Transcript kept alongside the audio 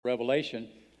Revelation.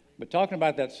 But talking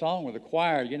about that song with the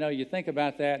choir, you think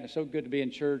about that, and it's so good to be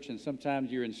in church, and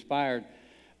sometimes you're inspired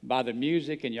by the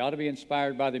music, and you ought to be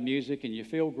inspired by the music, and you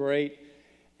feel great.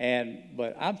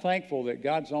 But I'm thankful that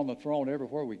God's on the throne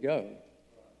everywhere we go.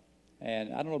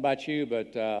 And I don't know about you,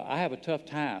 but I have a tough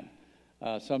time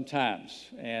sometimes.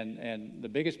 And the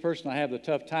biggest person I have the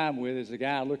tough time with is the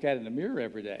guy I look at in the mirror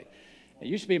every day. It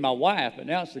used to be my wife, but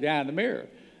now it's the guy in the mirror.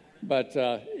 But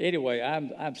anyway,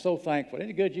 I'm so thankful.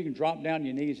 Isn't it good you can drop down on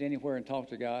your knees anywhere and talk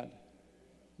to God?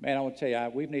 Man, I want to tell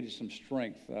you, we've needed some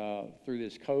strength through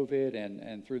this COVID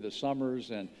and through the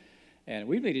summers, and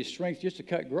we've needed strength just to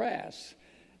cut grass.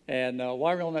 And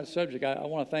while we're on that subject, I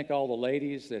want to thank all the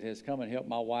ladies that has come and helped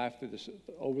my wife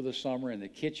over the summer in the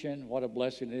kitchen. What a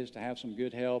blessing it is to have some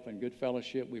good help and good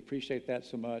fellowship. We appreciate that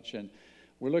so much. And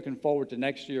we're looking forward to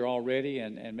next year already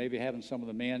and maybe having some of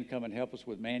the men come and help us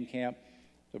with Man Camp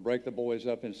to break the boys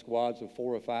up in squads of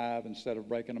 4 or 5 instead of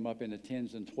breaking them up into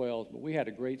 10s and 12s. But we had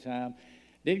a great time.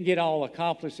 Didn't get all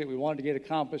accomplished that we wanted to get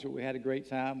accomplished, but we had a great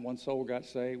time. One soul got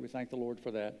saved. We thank the Lord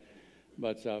for that.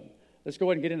 But let's go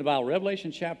ahead and get into the Bible. Revelation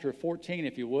chapter 14,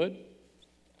 if you would.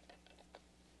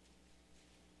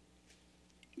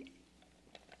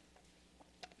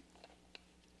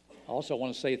 I also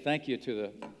want to say thank you to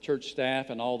the church staff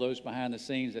and all those behind the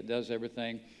scenes that does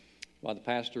everything while the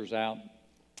pastor's out,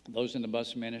 those in the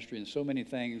bus ministry, and so many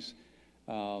things,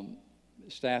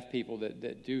 staff people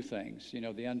that do things,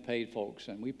 the unpaid folks,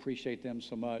 and we appreciate them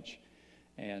so much.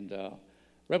 And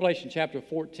Revelation chapter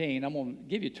 14, I'm going to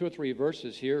give you 2 or 3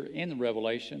 verses here in the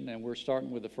Revelation, and we're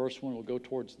starting with the first one. We'll go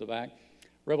towards the back.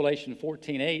 Revelation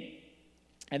 14:8.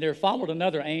 And there followed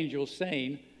another angel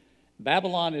saying,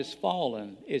 Babylon is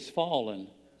fallen,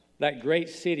 that great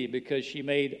city, because she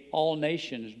made all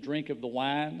nations drink of the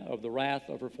wine of the wrath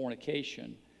of her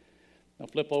fornication. Now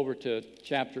flip over to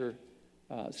chapter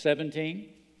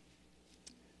 17,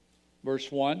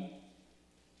 verse 1.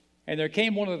 And there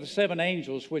came one of the 7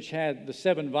 angels which had the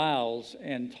 7 vials,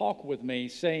 and talked with me,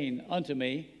 saying unto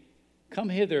me, Come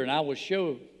hither, and I will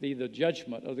show thee the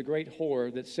judgment of the great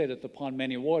whore that sitteth upon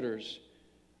many waters,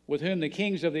 with whom the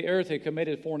kings of the earth have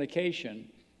committed fornication,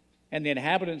 and the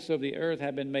inhabitants of the earth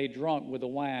have been made drunk with the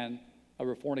wine of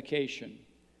her fornication.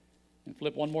 And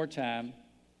flip one more time,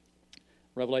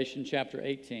 Revelation chapter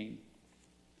 18.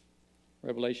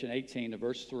 Revelation 18 to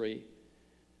verse 3.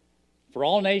 For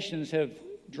all nations have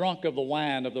drunk of the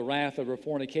wine of the wrath of her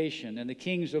fornication, and the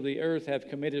kings of the earth have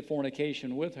committed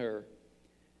fornication with her.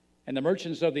 And the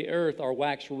merchants of the earth are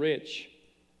waxed rich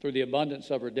through the abundance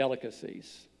of her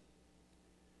delicacies.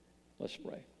 Let's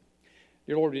pray.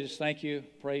 Dear Lord, we just thank you,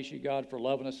 praise you, God, for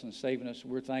loving us and saving us.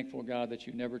 We're thankful, God, that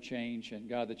you never change, and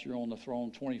God, that you're on the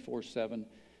throne 24/7.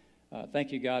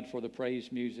 Thank you, God, for the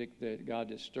praise music that, God,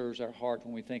 that stirs our heart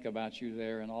when we think about you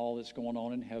there and all that's going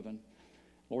on in heaven.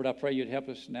 Lord, I pray you'd help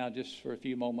us now just for a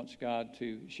few moments, God,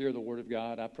 to share the word of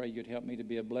God. I pray you'd help me to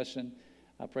be a blessing.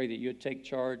 I pray that you'd take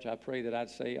charge. I pray that I'd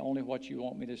say only what you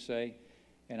want me to say,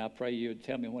 and I pray you'd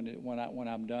tell me when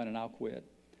I'm done, and I'll quit.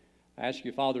 I ask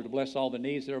you, Father, to bless all the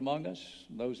needs that are among us,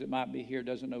 those that might be here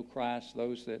doesn't know Christ,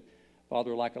 those that,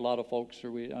 Father, like a lot of folks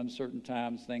are with uncertain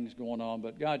times, things going on.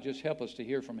 But God, just help us to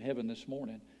hear from heaven this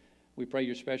morning. We pray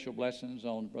your special blessings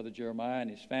on Brother Jeremiah and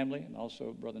his family, and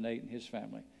also Brother Nate and his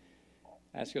family.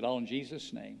 I ask it all in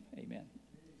Jesus' name. Amen.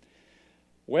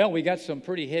 Well, we got some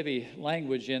pretty heavy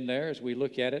language in there as we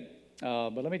look at it.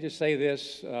 But let me just say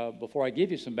this before I give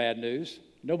you some bad news.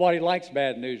 Nobody likes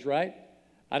bad news, right?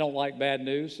 I don't like bad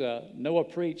news. Noah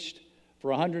preached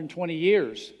for 120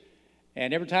 years.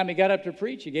 And every time he got up to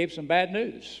preach, he gave some bad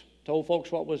news, told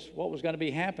folks what was going to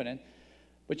be happening.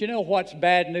 But you know what's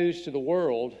bad news to the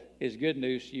world is good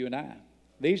news to you and I.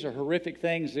 These are horrific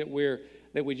things that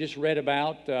we just read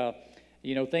about.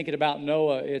 Thinking about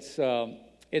Noah,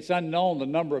 it's unknown the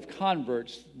number of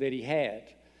converts that he had.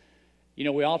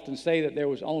 We often say that there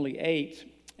was only 8,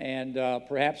 and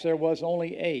perhaps there was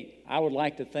only 8. I would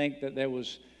like to think that there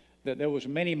was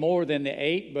many more than the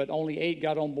 8, but only 8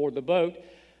 got on board the boat.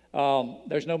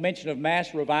 There's no mention of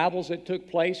mass revivals that took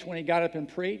place when he got up and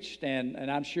preached,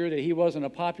 and I'm sure that he wasn't a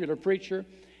popular preacher,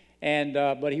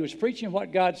 but he was preaching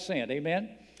what God sent, amen?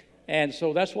 And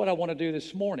so that's what I want to do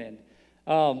this morning.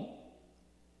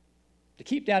 To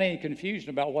keep down any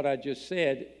confusion about what I just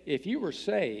said, if you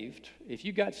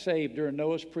got saved during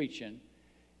Noah's preaching,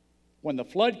 when the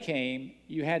flood came,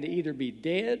 you had to either be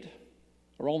dead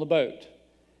or on the boat.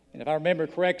 And if I remember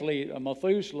correctly,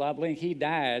 Methuselah, I believe he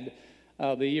died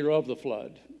the year of the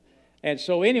flood. And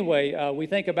so anyway, we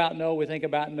think about Noah, we think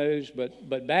about news, but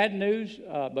bad news,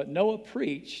 but Noah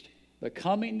preached the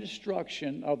coming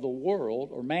destruction of the world,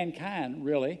 or mankind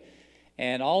really,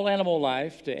 and all animal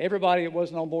life to everybody that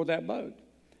wasn't on board that boat.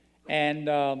 And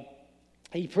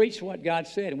he preached what God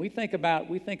said. And we think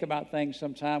about things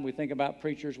sometimes. We think about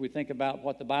preachers. We think about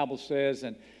what the Bible says.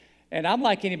 And I'm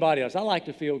like anybody else. I like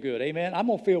to feel good. Amen. I'm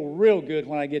going to feel real good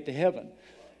when I get to heaven.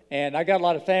 And I got a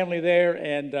lot of family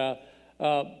there.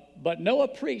 But Noah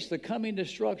preached the coming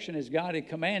destruction as God had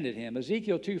commanded him.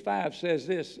 Ezekiel 2:5 says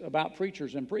this about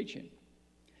preachers and preaching.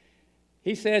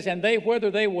 He says, and they,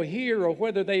 whether they will hear or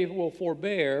whether they will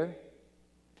forbear,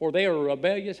 for they are a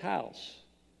rebellious house,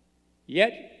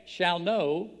 yet shall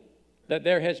know that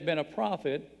there has been a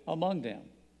prophet among them.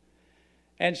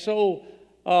 And so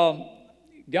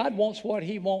God wants what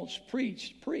he wants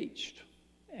preached.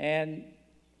 And,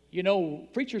 you know,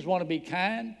 preachers want to be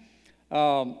kind.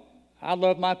 I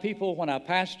love my people when I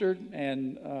pastored,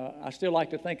 and I still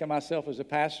like to think of myself as a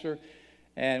pastor,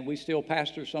 and we still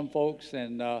pastor some folks,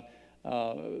 and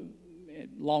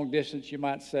long distance, you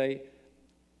might say.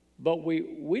 But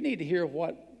we need to hear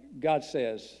what God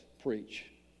says preach.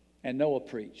 And Noah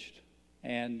preached.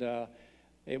 And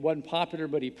it wasn't popular,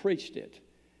 but he preached it.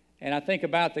 And I think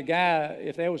about the guy,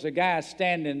 if there was a guy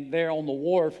standing there on the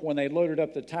wharf when they loaded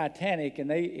up the Titanic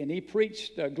and he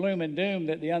preached gloom and doom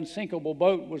that the unsinkable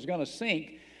boat was going to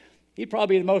sink, he'd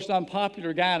probably be the most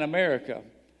unpopular guy in America.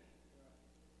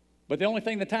 But the only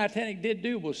thing the Titanic did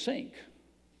do was sink.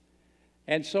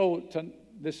 And so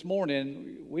this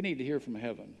morning, we need to hear from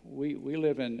heaven. We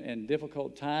live in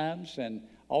difficult times and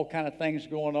all kind of things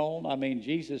going on. I mean,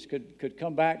 Jesus could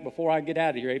come back before I get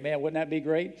out of here. Amen. Wouldn't that be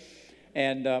great?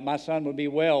 And my son would be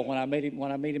well when I meet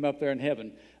him up there in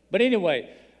heaven. But anyway,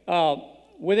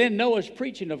 within Noah's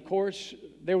preaching, of course,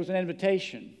 there was an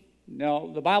invitation.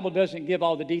 Now, the Bible doesn't give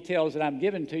all the details that I'm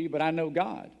giving to you, but I know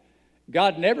God.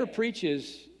 God never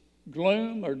preaches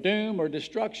gloom or doom or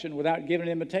destruction without giving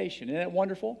an invitation. Isn't that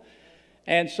wonderful?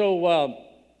 And so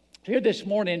here this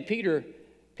morning,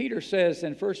 Peter says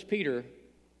in 1 Peter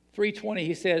 3:20,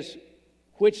 he says,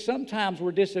 which sometimes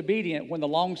were disobedient when the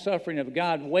long-suffering of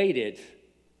God waited.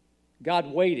 God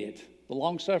waited. The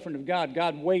long-suffering of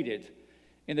God waited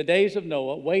in the days of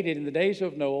Noah,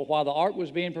 while the ark was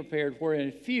being prepared,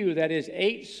 wherein few, that is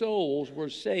 8 souls, were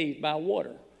saved by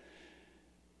water.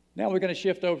 Now we're going to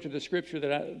shift over to the scripture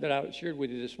that I shared with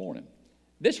you this morning.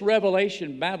 This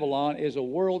Revelation Babylon is a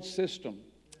world system.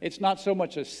 It's not so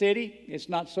much a city. It's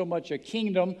not so much a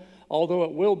kingdom, although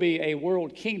it will be a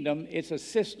world kingdom. It's a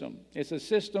system. It's a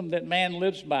system that man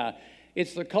lives by.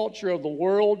 It's the culture of the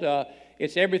world.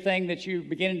 It's everything that you're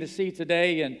beginning to see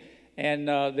today and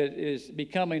that is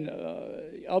becoming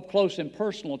up close and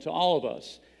personal to all of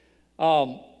us.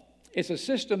 It's a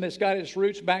system that's got its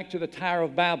roots back to the Tower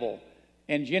of Babel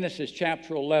in Genesis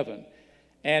chapter 11.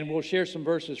 And we'll share some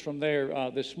verses from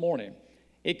there this morning.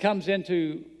 It comes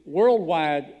into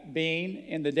worldwide being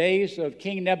in the days of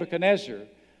King Nebuchadnezzar,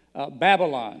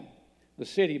 Babylon, the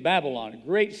city Babylon, a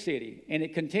great city. And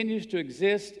it continues to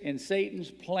exist in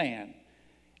Satan's plan.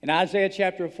 In Isaiah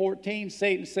chapter 14,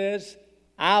 Satan says,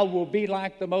 I will be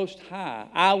like the Most High.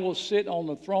 I will sit on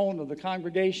the throne of the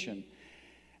congregation.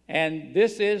 And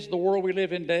this is the world we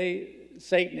live in today.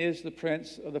 Satan is the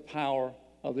prince of the power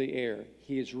of the air.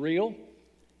 He is real.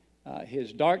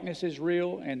 His darkness is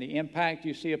real, and the impact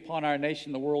you see upon our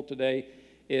nation, the world today,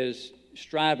 is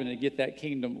striving to get that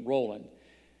kingdom rolling.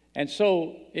 And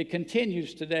so it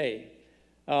continues today.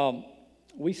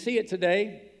 We see it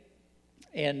today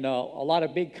in a lot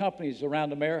of big companies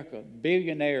around America,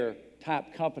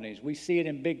 billionaire-type companies. We see it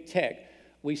in big tech.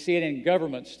 We see it in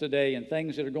governments today and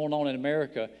things that are going on in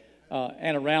America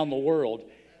and around the world.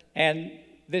 And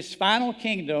this final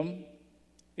kingdom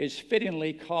is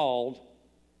fittingly called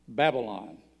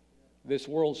Babylon, this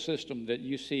world system that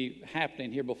you see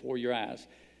happening here before your eyes.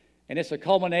 And it's a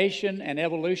culmination and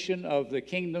evolution of the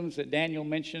kingdoms that Daniel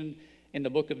mentioned in the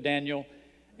book of Daniel.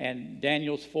 And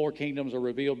Daniel's 4 kingdoms are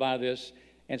revealed by this.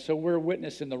 And so we're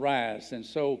witnessing the rise. And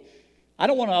so I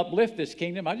don't want to uplift this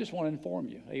kingdom. I just want to inform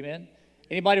you. Amen.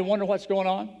 Anybody wonder what's going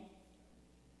on?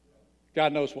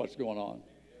 God knows what's going on.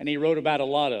 And he wrote about a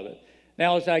lot of it.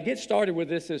 Now, as I get started with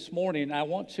this morning, I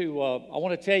want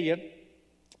to tell you,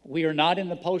 we are not in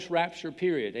the post-rapture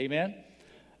period. Amen?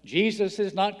 Jesus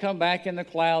has not come back in the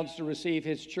clouds to receive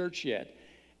his church yet.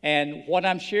 And what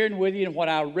I'm sharing with you and what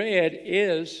I read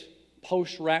is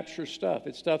post-rapture stuff.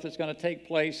 It's stuff that's going to take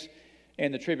place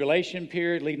in the tribulation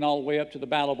period, leading all the way up to the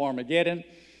Battle of Armageddon.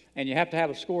 And you have to have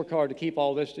a scorecard to keep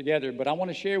all this together. But I want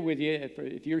to share with you,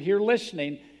 if you're here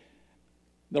listening,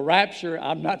 the rapture,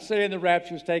 I'm not saying the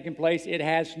rapture is taking place. It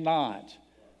has not.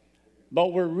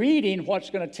 But we're reading what's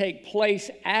going to take place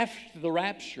after the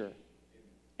rapture.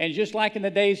 And just like in the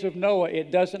days of Noah,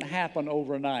 it doesn't happen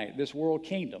overnight, this world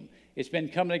kingdom. It's been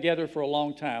coming together for a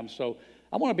long time. So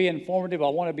I want to be informative. I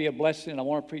want to be a blessing. I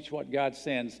want to preach what God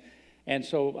sends. And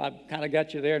so I've kind of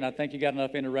got you there, and I think you got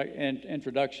enough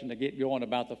introduction to get going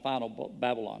about the final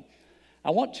Babylon.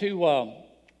 I want to,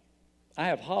 I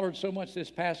have hollered so much this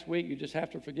past week, you just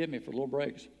have to forgive me for little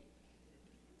breaks.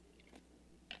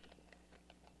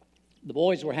 The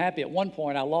boys were happy. At one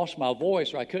point, I lost my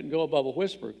voice, or I couldn't go above a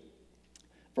whisper.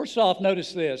 First off,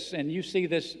 notice this, and you see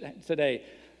this today,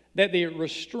 that the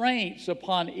restraints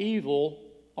upon evil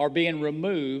are being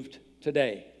removed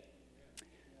today.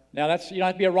 Now, you don't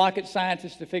have to be a rocket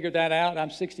scientist to figure that out. I'm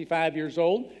 65 years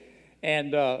old,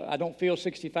 and I don't feel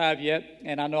 65 yet,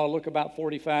 and I know I look about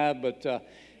 45, but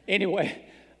anyway,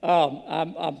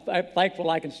 I'm thankful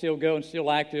I can still go and still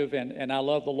active, and I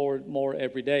love the Lord more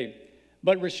every day.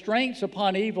 But restraints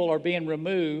upon evil are being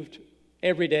removed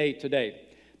every day today.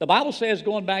 The Bible says,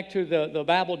 going back to the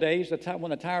Babel days,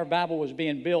 when the Tower of Babel was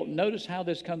being built, notice how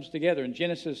this comes together in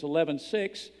Genesis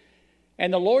 11:6.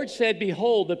 And the Lord said,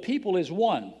 behold, the people is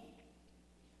one,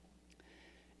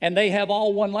 and they have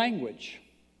all one language.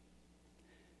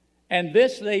 And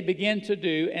this they begin to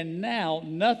do, and now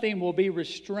nothing will be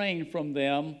restrained from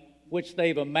them which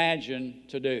they've imagined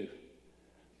to do.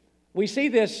 We see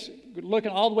this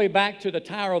looking all the way back to the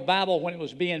Tower of Babel when it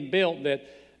was being built, that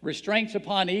restraints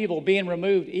upon evil being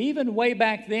removed, even way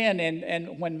back then,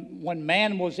 and when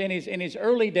man was in his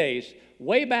early days,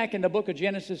 way back in the book of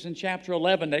Genesis in chapter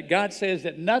 11, that God says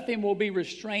that nothing will be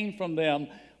restrained from them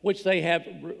which they have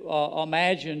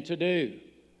imagined to do.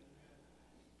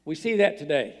 We see that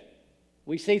today.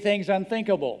 We see things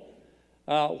unthinkable.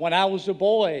 When I was a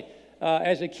boy,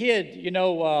 as a kid,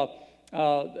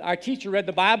 our teacher read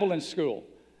the Bible in school.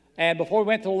 And before we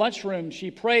went to the lunchroom,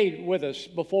 she prayed with us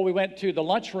before we went to the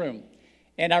lunchroom.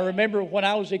 And I remember when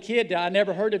I was a kid, I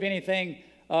never heard of anything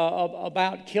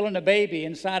about killing a baby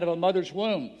inside of a mother's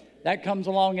womb. That comes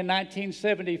along in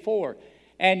 1974.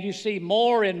 And you see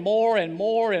more and more and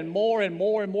more and more and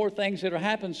more and more things that are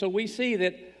happening. So we see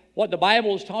that what the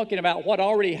Bible is talking about, what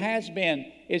already has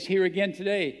been, is here again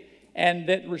today. And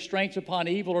that restraints upon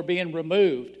evil are being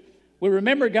removed. We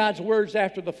remember God's words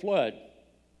after the flood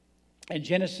in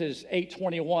Genesis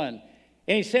 8:21.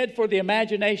 And he said, for the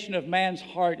imagination of man's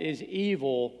heart is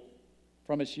evil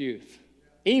from its youth.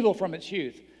 Evil from its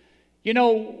youth. We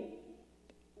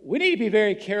need to be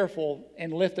very careful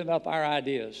in lifting up our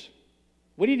ideas.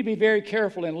 We need to be very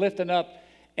careful in lifting up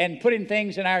and putting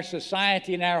things in our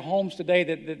society, in our homes today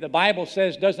that the Bible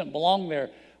says doesn't belong there.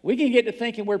 We can get to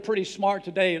thinking we're pretty smart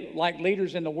today, like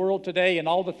leaders in the world today and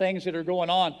all the things that are going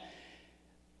on.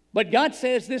 But God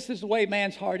says this is the way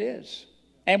man's heart is.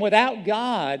 And without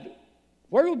God,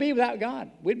 where would we be without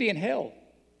God? We'd be in hell.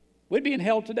 We'd be in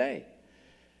hell today.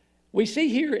 We see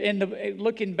here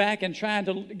looking back and trying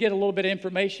to get a little bit of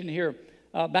information here,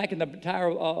 back in the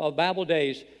Tower of Babel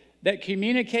days, that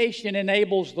communication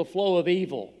enables the flow of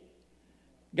evil.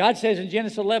 God says in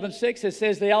Genesis 11:6, it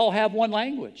says they all have one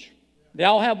language. They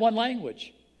all have one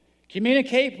language.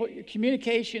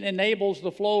 Communication enables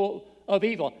the flow of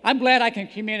evil. I'm glad I can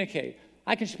communicate.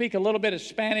 I can speak a little bit of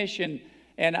Spanish and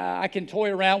I can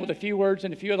toy around with a few words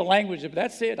in a few other languages, but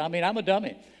that's it. I mean, I'm a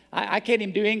dummy. I can't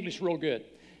even do English real good.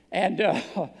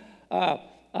 But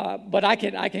I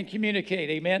can communicate,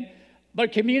 amen?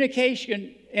 But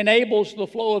communication enables the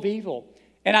flow of evil.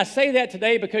 And I say that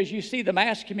today because you see the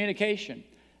mass communication.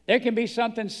 There can be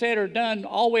something said or done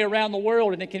all the way around the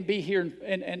world, and it can be here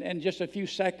in just a few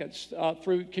seconds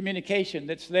through communication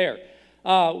that's there.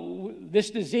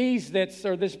 This disease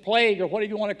or this plague, or whatever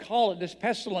you want to call it, this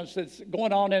pestilence that's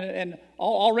going on in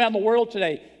all around the world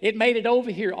today, it made it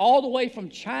over here all the way from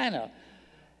China.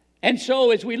 And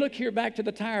so as we look here back to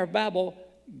the Tower of Babel,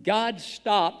 God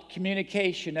stopped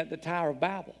communication at the Tower of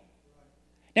Babel.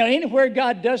 Now, anywhere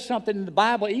God does something in the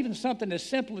Bible, even something as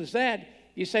simple as that,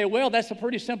 you say, well, that's a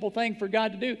pretty simple thing for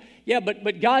God to do. Yeah,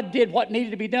 but God did what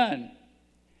needed to be done.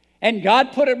 And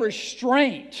God put a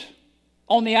restraint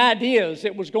on the ideas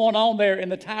that was going on there in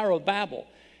the Tower of Babel.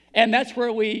 And that's where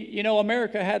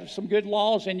America had some good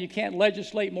laws, and you can't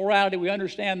legislate morality. We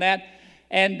understand that.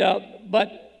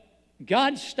 But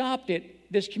God stopped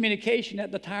this communication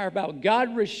at the Tower of Babel.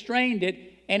 God restrained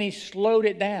it, and he slowed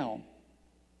it down.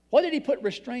 What did he put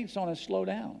restraints on and slow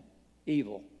down?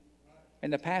 Evil.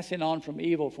 And the passing on from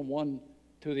evil from one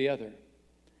to the other.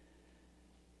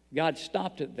 God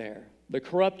stopped it there. The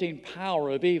corrupting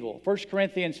power of evil. 1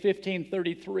 Corinthians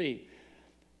 15:33.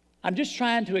 I'm just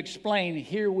trying to explain,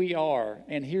 here we are,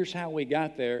 and here's how we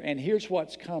got there, and here's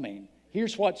what's coming.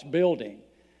 Here's what's building.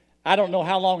 I don't know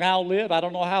how long I'll live. I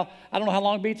don't know how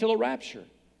long it'll be till the rapture.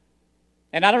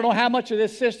 And I don't know how much of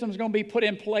this system is going to be put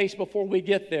in place before we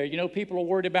get there. You know, people are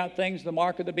worried about things, the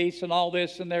mark of the beast and all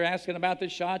this, and they're asking about the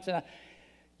shots. And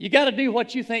you got to do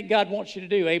what you think God wants you to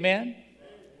do, amen?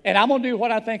 And I'm going to do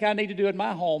what I think I need to do in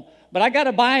my home. But I got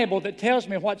a Bible that tells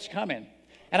me what's coming.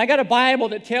 And I got a Bible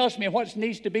that tells me what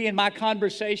needs to be in my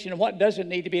conversation and what doesn't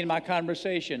need to be in my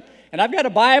conversation. And I've got a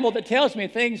Bible that tells me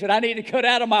things that I need to cut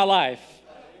out of my life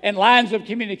and lines of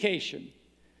communication.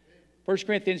 1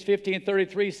 Corinthians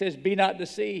 15:33 says, be not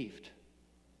deceived.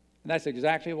 And that's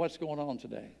exactly what's going on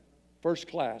today. First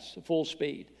class, full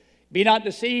speed. Be not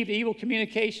deceived, evil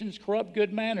communications corrupt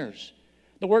good manners.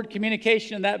 The word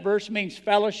communication in that verse means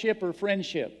fellowship or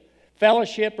friendship.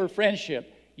 Fellowship or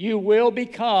friendship. You will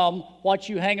become what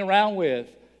you hang around with.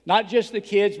 Not just the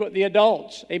kids, but the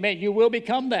adults. Amen. You will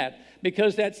become that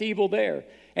because that's evil there.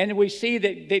 And we see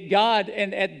that God,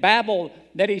 and at Babel,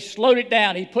 that He slowed it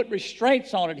down. He put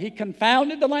restraints on it. He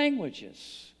confounded the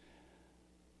languages.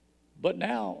 But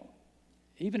now,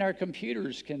 even our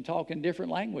computers can talk in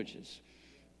different languages.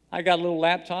 I got a little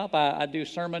laptop. I do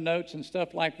sermon notes and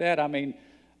stuff like that. I mean,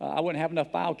 I wouldn't have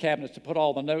enough file cabinets to put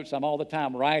all the notes. I'm all the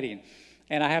time writing.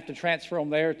 And I have to transfer them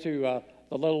there to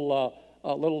the little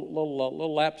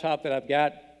laptop that I've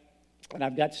got. And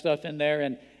I've got stuff in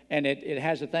there. And it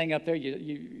has a thing up there.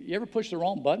 You ever push the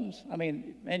wrong buttons? I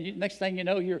mean, and next thing you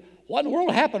know, what in the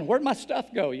world happened? Where'd my stuff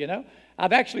go, you know?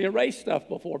 I've actually erased stuff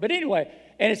before. But anyway,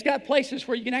 and it's got places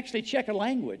where you can actually check a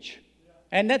language.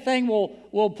 And that thing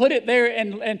will put it there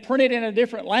and print it in a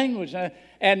different language.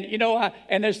 And you know,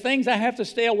 and there's things I have to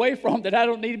stay away from that I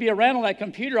don't need to be around on that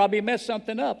computer. I'll be messing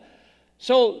something up.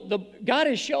 So God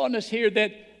is showing us here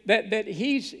that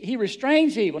He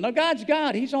restrains evil. Now, God's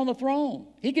God. He's on the throne.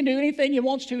 He can do anything He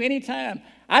wants to anytime.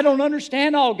 I don't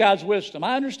understand all God's wisdom.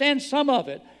 I understand some of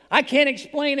it. I can't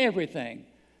explain everything.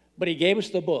 But He gave us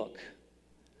the book.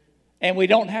 And we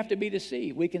don't have to be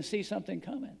deceived. We can see something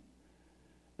coming.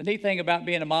 The neat thing about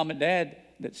being a mom and dad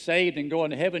that's saved and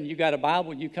going to heaven, you got a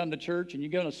Bible, you come to church, and you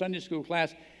go to a Sunday school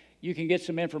class, you can get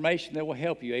some information that will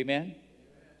help you. Amen?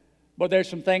 But there's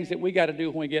some things that we got to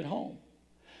do when we get home.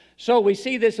 So we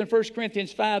see this in 1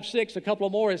 Corinthians 5:6, a couple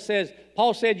of more. It says,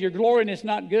 Paul said, your glorying is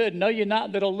not good. Know ye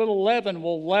not that a little leaven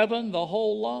will leaven the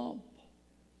whole lump?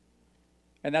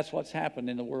 And that's what's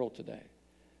happened in the world today.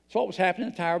 It's what was happening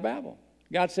in the Tower of Babel.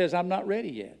 God says, I'm not ready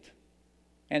yet.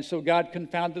 And so God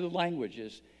confounded the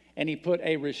languages. And He put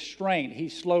a restraint. He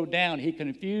slowed down. He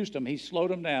confused them. He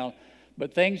slowed them down.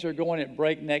 But things are going at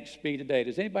breakneck speed today.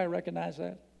 Does anybody recognize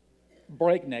that?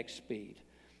 Breakneck speed.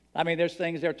 I mean, there's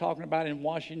things they're talking about in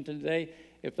Washington today.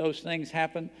 If those things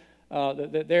happen,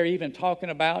 that they're even talking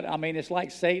about. I mean, it's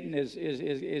like Satan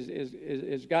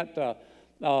is got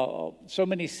so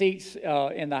many seats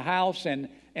in the House and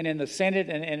in the Senate,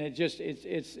 and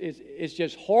it's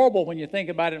just horrible when you think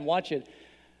about it and watch it.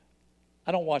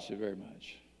 I don't watch it very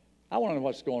much. I want to know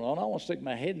what's going on. I want to stick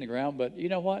my head in the ground, but you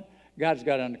know what? God's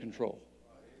got it under control.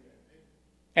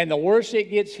 And the worse it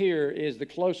gets here is the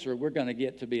closer we're going to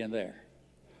get to being there.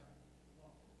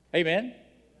 Amen?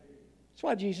 That's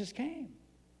why Jesus came.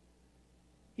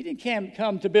 He didn't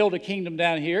come to build a kingdom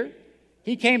down here.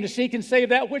 He came to seek and save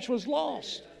that which was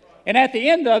lost. And at the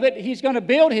end of it, He's going to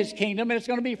build His kingdom, and it's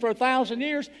going to be for 1,000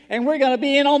 years, and we're going to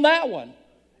be in on that one.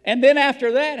 And then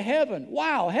after that, heaven.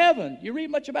 Wow, heaven. You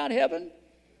read much about heaven?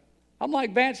 I'm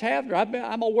like Vance Havner.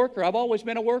 I'm a worker. I've always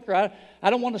been a worker. I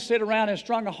don't want to sit around and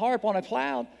strum a harp on a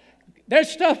cloud. There's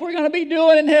stuff we're going to be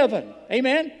doing in heaven.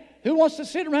 Amen? Who wants to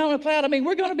sit around on a cloud? I mean,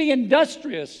 we're going to be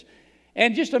industrious.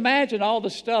 And just imagine all the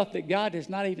stuff that God has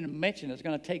not even mentioned is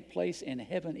going to take place in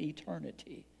heaven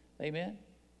eternity. Amen?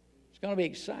 It's going to be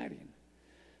exciting.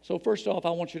 So first off, I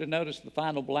want you to notice the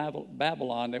final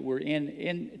Babylon that we're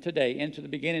in today, into the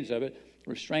beginnings of it.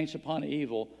 Restraints upon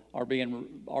evil are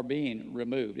being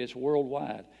removed. It's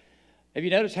worldwide. Have you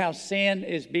noticed how sin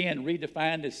is being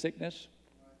redefined as sickness?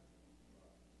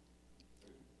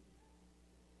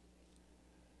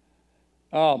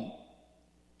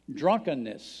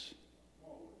 Drunkenness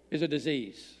is a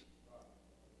disease.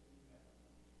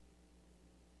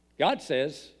 God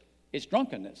says it's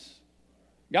drunkenness.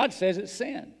 God says it's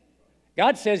sin.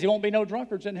 God says there won't be no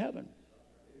drunkards in heaven.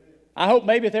 I hope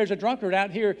maybe if there's a drunkard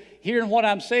out here hearing what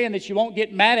I'm saying that you won't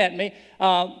get mad at me.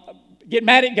 Get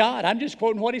mad at God. I'm just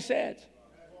quoting what He said.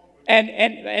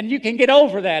 And you can get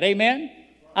over that. Amen?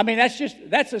 I mean,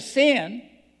 that's a sin.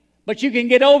 But you can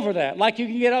get over that, like you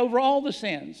can get over all the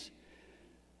sins.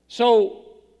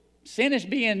 So sin is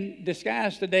being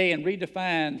disguised today and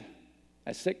redefined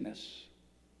as sickness.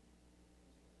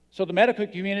 So the medical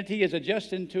community is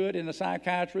adjusting to it, and the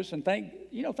psychiatrists, and thank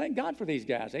God for these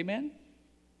guys. Amen?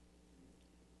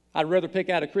 I'd rather pick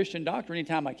out a Christian doctor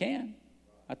anytime I can.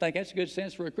 I think that's good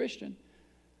sense for a Christian.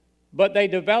 But they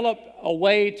develop a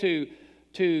way to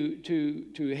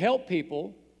help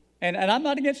people, and I'm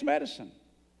not against medicine.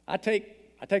 I take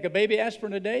a baby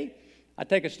aspirin a day, I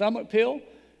take a stomach pill,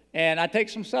 and I take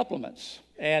some supplements.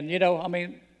 And,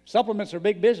 supplements are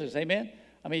big business, amen?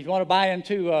 If you want to buy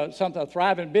into a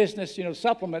thriving business,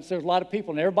 supplements, there's a lot of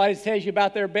people, and everybody tells you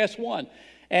about their best one.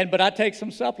 But I take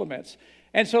some supplements.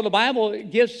 And so the Bible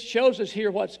shows us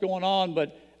here what's going on,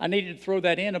 but I needed to throw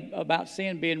that in about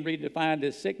sin being redefined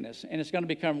as sickness. And it's going to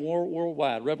become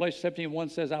worldwide. Revelation 17:1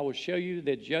 says, I will show you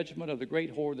the judgment of the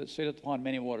great whore that sitteth upon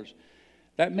many waters.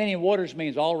 That many waters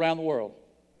means all around the world.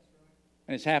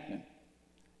 And it's happening.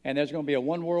 And there's going to be a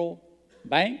one world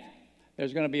bank.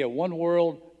 There's going to be a one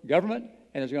world government.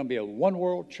 And there's going to be a one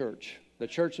world church. The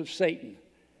church of Satan.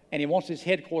 And he wants his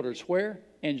headquarters where?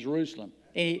 In Jerusalem.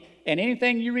 And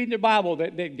anything you read in the Bible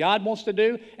that God wants to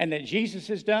do and that Jesus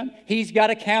has done, he's got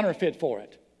a counterfeit for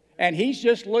it. And he's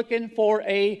just looking for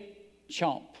a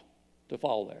chump to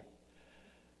fall there.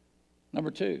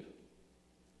 Number 2.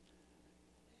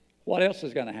 What else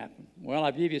is going to happen? Well,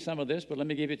 I've given you some of this, but let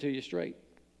me give it to you straight.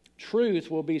 Truth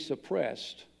will be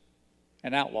suppressed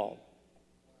and outlawed.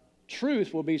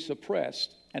 Truth will be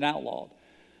suppressed and outlawed.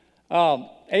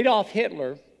 Adolf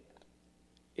Hitler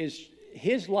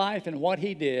his life and what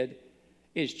he did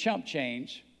is chump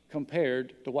change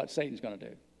compared to what Satan's going to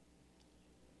do.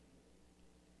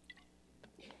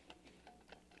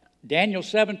 Daniel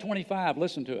 7:25,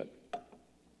 listen to it.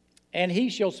 And he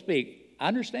shall speak. I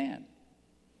understand.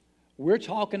 We're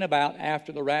talking about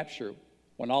after the rapture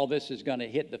when all this is going to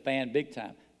hit the fan big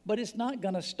time. But it's not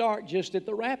going to start just at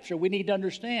the rapture. We need to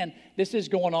understand this is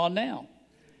going on now.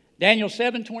 Daniel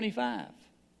 7:25.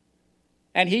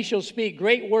 And he shall speak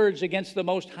great words against the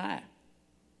Most High.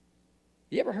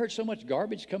 You ever heard so much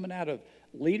garbage coming out of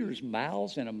leaders'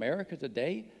 mouths in America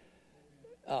today?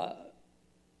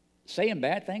 Saying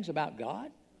bad things about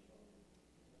God?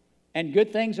 And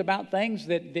good things about things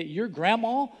that your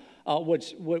grandma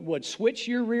would switch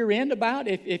your rear end about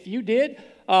if you did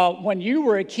when you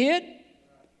were a kid?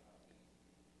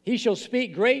 He shall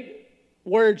speak great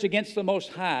words against the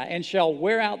Most High, and shall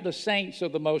wear out the saints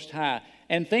of the Most High,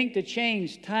 and think to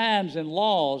change times and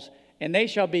laws, and they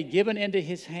shall be given into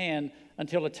his hand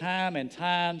until the time and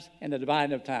times and the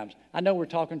dividing of times. I know we're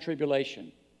talking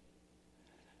tribulation,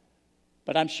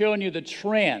 but I'm showing you the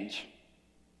trend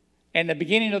and the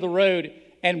beginning of the road,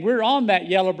 and we're on that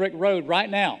yellow brick road right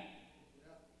now.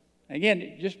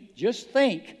 Again, just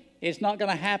think it's not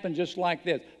going to happen just like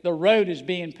this. The road is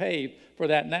being paved for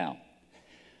that now.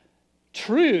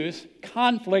 Truth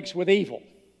conflicts with evil.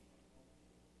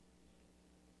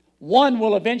 One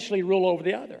will eventually rule over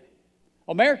the other.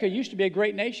 America used to be a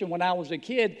great nation when I was a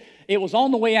kid. It was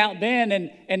on the way out then,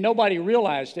 and nobody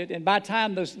realized it. And by the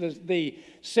time the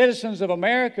citizens of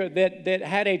America that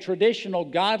had a traditional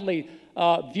godly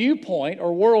viewpoint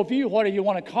or worldview, whatever you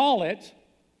want to call it,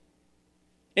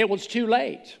 it was too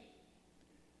late.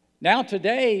 Now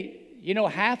today,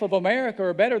 half of America,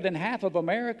 or better than half of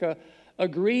America,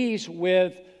 agrees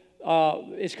with,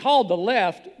 it's called the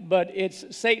left, but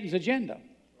it's Satan's agenda.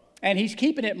 And he's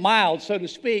keeping it mild, so to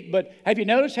speak. But have you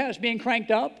noticed how it's being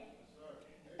cranked up?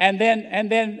 And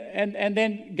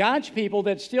then God's people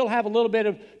that still have a little bit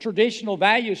of traditional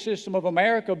value system of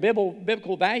America,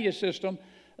 biblical value system,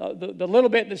 the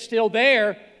little bit that's still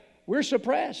there, we're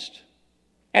suppressed.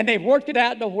 And they've worked it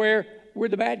out to where we're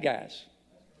the bad guys.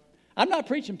 I'm not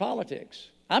preaching politics.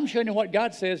 I'm showing you what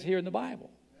God says here in the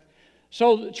Bible.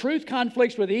 So truth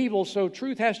conflicts with evil, so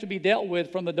truth has to be dealt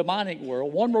with from the demonic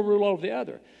world. One will rule over the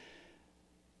other.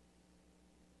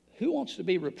 Who wants to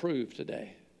be reproved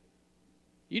today?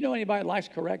 You know anybody that likes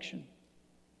correction?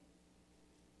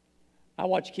 I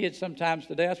watch kids sometimes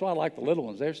today. That's why I like the little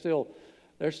ones. They're still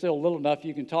little enough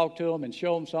you can talk to them and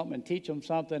show them something and teach them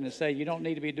something and say, you don't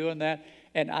need to be doing that.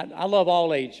 And I love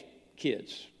all age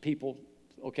kids, people,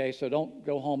 okay? So don't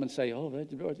go home and say,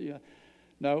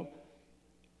 no.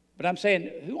 But I'm saying,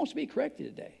 who wants to be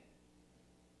corrected today?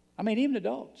 Even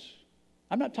adults.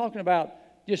 I'm not talking about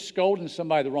just scolding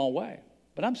somebody the wrong way.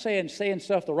 But I'm saying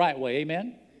stuff the right way,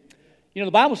 amen? The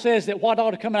Bible says that what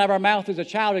ought to come out of our mouth as a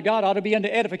child of God ought to be unto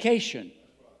edification.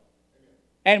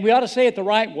 And we ought to say it the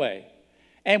right way.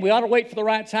 And we ought to wait for the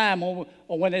right time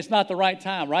when it's not the right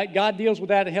time, right? God deals with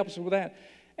that and helps us with that.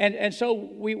 And so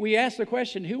we ask the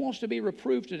question, who wants to be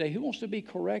reproved today? Who wants to be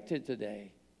corrected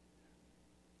today?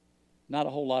 Not a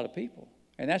whole lot of people.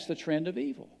 And that's the trend of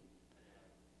evil.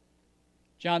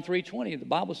 John 3:20, the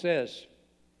Bible says,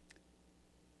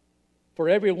 for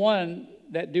everyone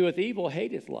that doeth evil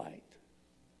hateth light.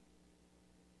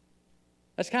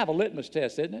 That's kind of a litmus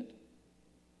test, isn't it?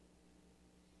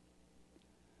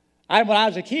 When I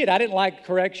was a kid, I didn't like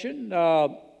correction,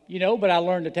 but I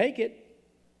learned to take it.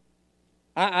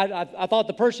 I thought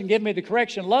the person giving me the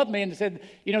correction loved me and said,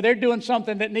 they're doing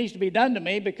something that needs to be done to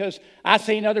me because I've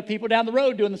seen other people down the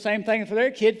road doing the same thing for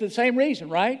their kids for the same reason,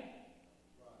 right?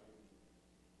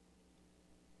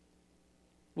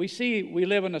 We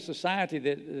live in a society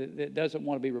that doesn't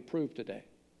want to be reproved today.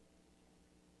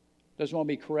 Doesn't want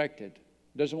to be corrected.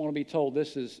 Doesn't want to be told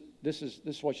this is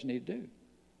what you need to do.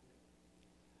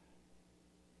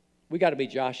 We got to be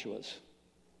Joshuas.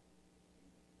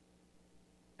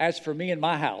 As for me and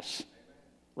my house,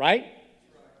 right?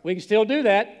 We can still do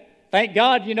that. Thank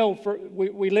God,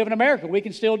 we live in America. We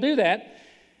can still do that.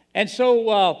 And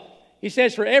so he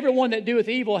says, for everyone that doeth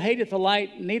evil hateth the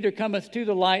light, neither cometh to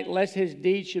the light, lest his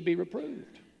deeds should be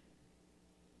reproved.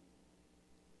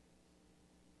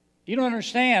 You don't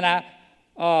understand. I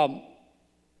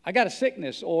got a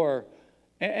sickness,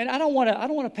 and I don't want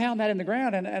to pound that in the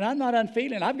ground. And I'm not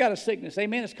unfeeling. I've got a sickness.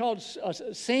 Amen. It's called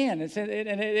sin.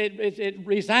 It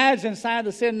resides inside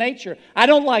the sin nature. I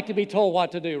don't like to be told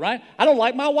what to do. Right? I don't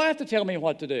like my wife to tell me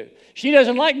what to do. She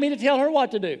doesn't like me to tell her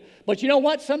what to do. But you know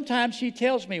what? Sometimes she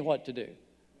tells me what to do.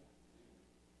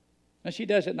 And she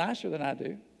does it nicer than I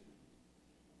do.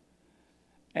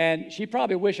 And she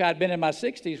probably wish I'd been in my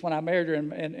 60s when I married her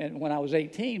and when I was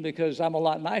 18, because I'm a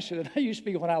lot nicer than I used to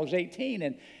be when I was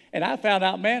 18. And I found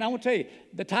out, man, I want to tell you,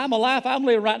 the time of life I'm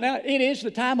living right now, it is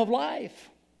the time of life.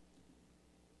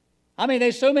 I mean,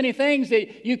 there's so many things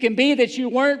that you can be that you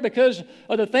weren't because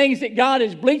of the things that God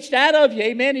has bleached out of you.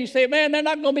 Amen. And you say, man, they're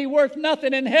not going to be worth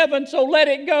nothing in heaven, so let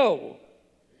it go.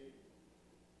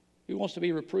 Who wants to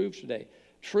be reproved today?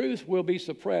 Truth will be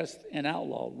suppressed and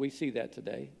outlawed. We see that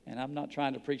today, and I'm not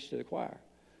trying to preach to the choir.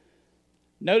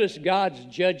 Notice God's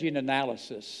judging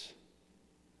analysis.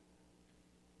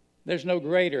 There's no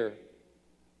greater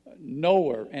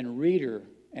knower and reader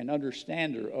and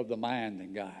understander of the mind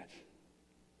than God.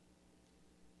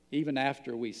 Even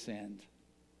after we sinned,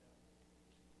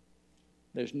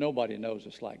 there's nobody knows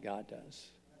us like God does.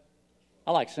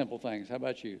 I like simple things. How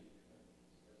about you?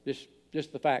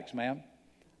 Just the facts, ma'am.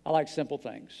 I like simple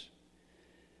things.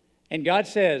 And God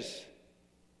says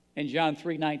in John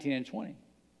 3:19 and 20,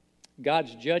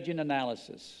 God's judging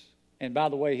analysis. And by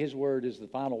the way, His word is the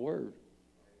final word.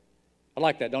 I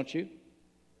like that, don't you?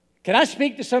 Can I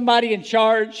speak to somebody in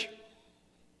charge?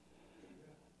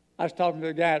 I was talking to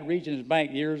a guy at Regions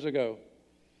Bank years ago.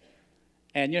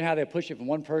 And you know how they push it from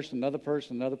one person, another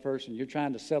person, another person. You're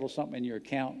trying to settle something in your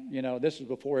account. This was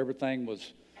before everything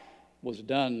was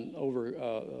done over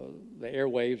the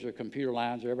airwaves or computer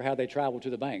lines or how they traveled to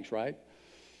the banks, right?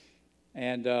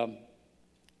 And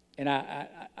I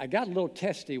got a little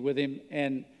testy with him,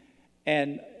 and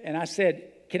I said,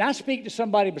 can I speak to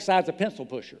somebody besides a pencil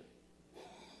pusher?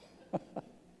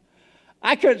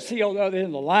 I couldn't see on the other end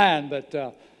of the line, but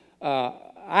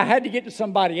I had to get to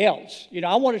somebody else.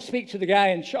 I wanted to speak to the guy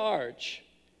in charge.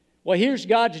 Well, here's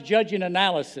God's judging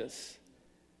analysis.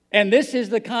 And this is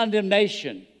the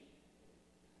condemnation.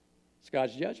 It's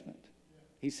God's judgment.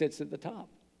 He sits at the top.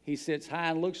 He sits high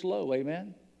and looks low.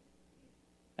 Amen?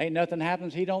 Ain't nothing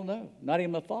happens He don't know. Not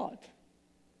even a thought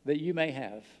that you may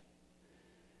have.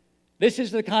 This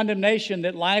is the condemnation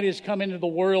that light has come into the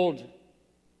world,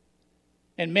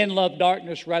 and men love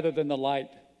darkness rather than the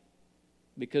light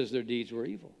because their deeds were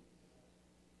evil.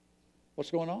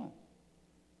 What's going on?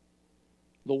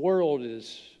 The world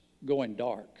is going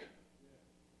dark.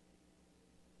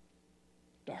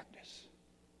 Darkness.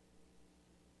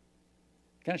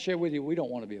 Can I share with you, we don't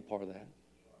want to be a part of that.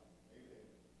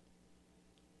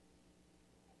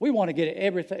 We want to get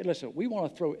everything. Listen, we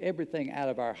want to throw everything out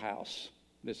of our house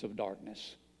that's of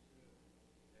darkness.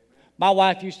 My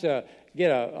wife used to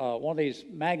get one of these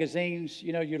magazines,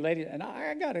 your lady, and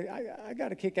I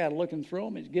got a kick out of looking through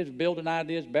them. It gives building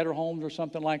ideas, Better Homes or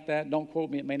something like that. Don't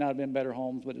quote me; it may not have been Better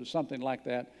Homes, but it was something like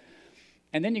that.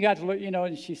 And then you got to look,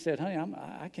 and she said, "Honey,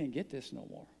 I can't get this no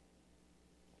more."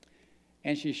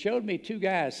 And she showed me two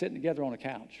guys sitting together on a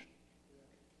couch.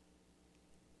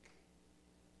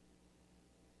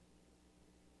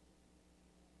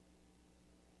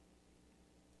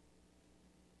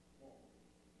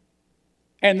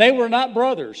 And they were not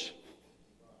brothers.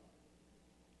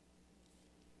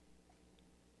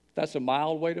 That's a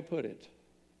mild way to put it.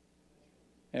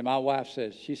 And my wife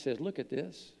says, look at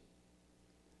this.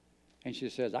 And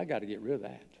she says, I got to get rid of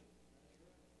that.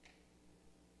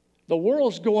 The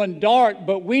world's going dark,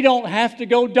 but we don't have to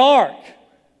go dark.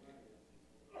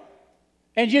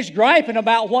 And just griping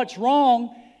about what's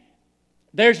wrong,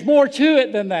 there's more to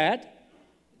it than that.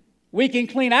 We can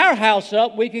clean our house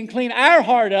up. We can clean our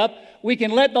heart up. we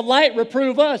can let the light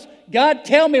reprove us. God,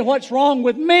 tell me what's wrong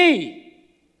with me.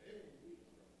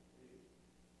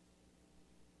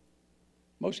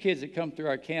 Most kids that come through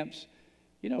our camps,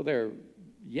 they're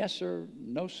yes, sir,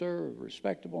 no, sir,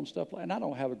 respectable and stuff like that. And I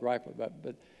don't have a gripe about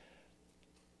it,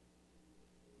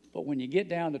 but when you get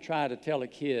down to try to tell a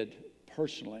kid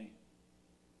personally,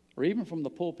 or even from the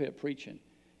pulpit preaching,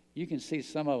 you can see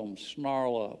some of them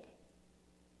snarl up.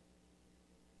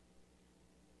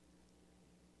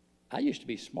 I used to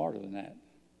be smarter than that.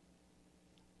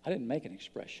 I didn't make an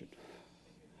expression.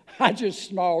 I just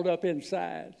snarled up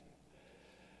inside.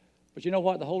 But you know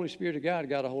what? The Holy Spirit of God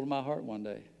got a hold of my heart one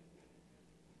day.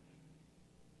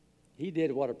 He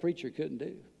did what a preacher couldn't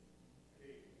do.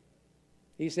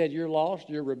 He said, you're lost,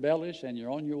 you're rebellious, and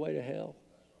you're on your way to hell.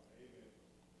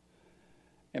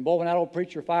 And boy, when that old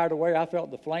preacher fired away, I felt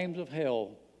the flames of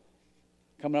hell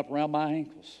coming up around my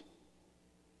ankles.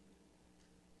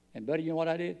 And buddy, you know what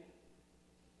I did?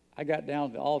 I got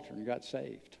down to the altar and got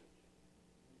saved.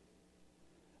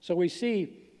 So we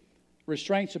see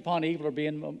restraints upon evil are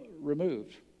being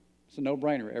removed. It's a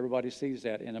no-brainer. Everybody sees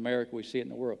that. In America, we see it in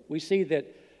the world. We see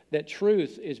that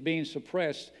truth is being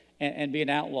suppressed and being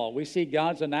outlawed. We see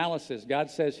God's analysis. God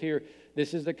says here,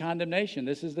 this is the condemnation.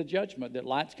 This is the judgment, that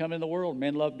light's come in the world.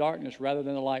 Men love darkness rather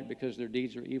than the light because their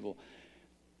deeds are evil.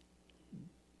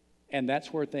 And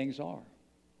that's where things are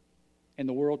in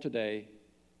the world today.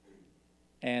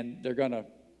 And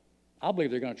I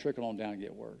believe they're going to trickle on down and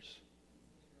get worse.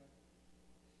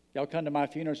 Y'all come to my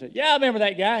funeral and say, yeah, I remember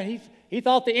that guy. He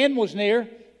thought the end was near.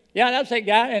 Yeah, that's that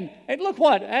guy. And look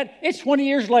what, it's 20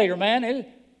 years later, man.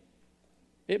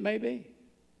 It may be.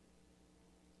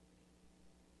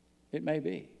 It may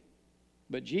be.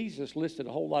 But Jesus listed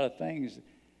a whole lot of things.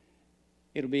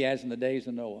 It'll be as in the days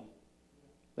of Noah.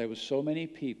 There was so many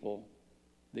people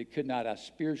that could not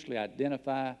spiritually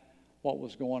identify what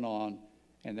was going on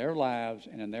in their lives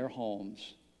and in their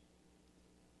homes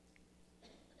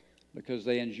because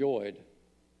they enjoyed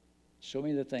so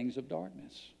many of the things of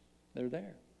darkness. They're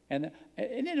there. And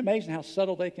isn't it amazing how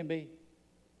subtle they can be?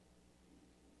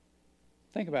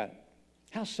 Think about it.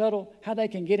 How subtle, how they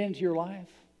can get into your life.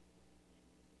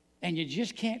 And you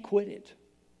just can't quit it.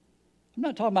 I'm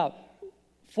not talking about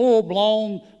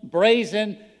full-blown,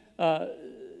 brazen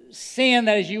sin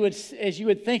that as you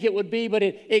would think it would be, but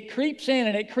it creeps in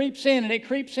and it creeps in and it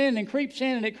creeps in and creeps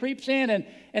in and it creeps in,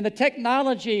 and the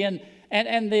technology and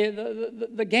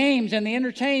the games and the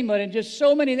entertainment and just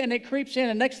so many, and it creeps in,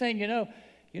 and next thing you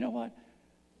know what?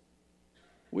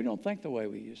 We don't think the way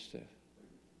we used to.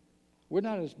 We're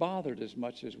not as bothered as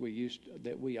much as we used to,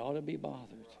 that we ought to be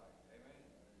bothered.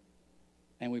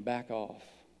 And we back off.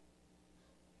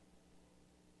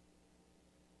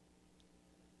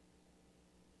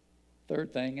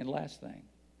 Third thing and last thing.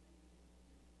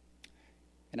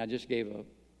 And I just gave a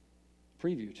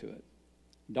preview to it.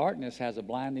 Darkness has a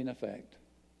blinding effect.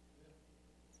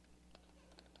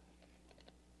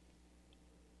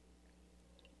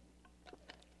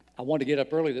 I wanted to get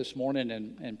up early this morning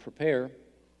and prepare.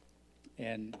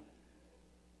 And,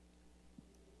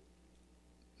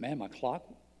 man, my clock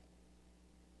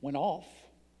went off,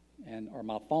 or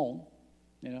my phone,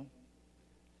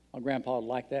 My grandpa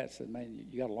liked that. Said, man,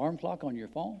 you got an alarm clock on your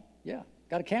phone? Yeah,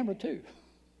 got a camera too.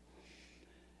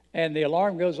 And the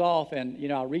alarm goes off,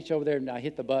 and, I reach over there and I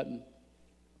hit the button.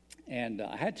 And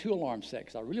I had 2 alarms set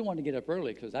because I really wanted to get up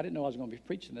early because I didn't know I was going to be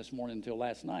preaching this morning until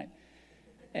last night.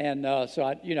 And so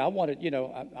I wanted,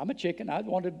 I'm a chicken. I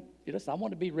wanted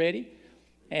to be ready.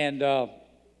 And I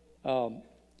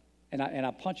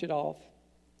punch it off.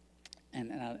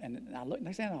 And I look,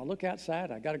 next thing I look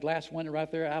outside. I got a glass window right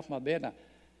there off my bed. And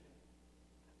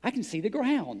I can see the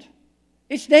ground.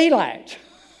 It's daylight.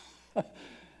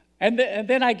 and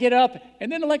then I get up,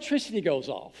 and then electricity goes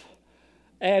off.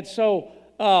 And so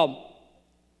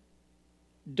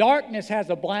darkness has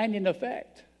a blinding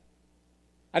effect.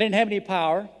 I didn't have any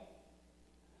power.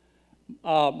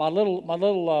 My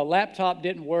little laptop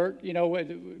didn't work,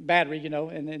 battery,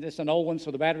 and it's an old one,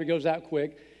 so the battery goes out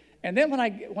quick. And then when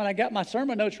I got my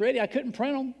sermon notes ready, I couldn't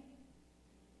print them.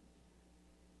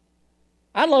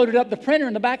 I loaded up the printer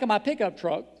in the back of my pickup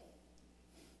truck,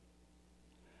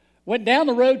 went down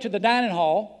the road to the dining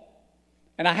hall,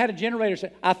 and I had a generator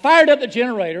set. I fired up the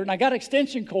generator, and I got an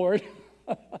extension cord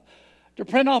to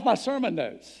print off my sermon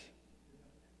notes.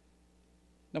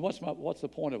 Now, what's the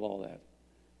point of all that?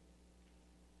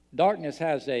 Darkness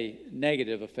has a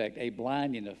negative effect, a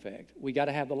blinding effect. We got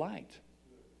to have the light.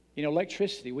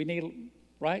 Electricity, we need,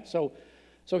 right? So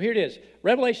here it is.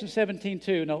 Revelation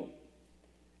 17:2. No,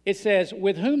 it says,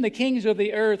 with whom the kings of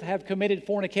the earth have committed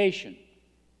fornication.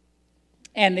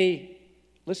 And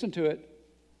listen to it,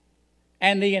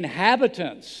 and the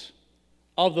inhabitants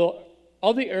of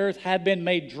the earth have been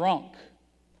made drunk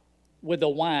with the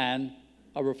wine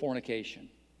of her fornication.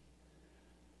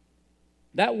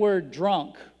 That word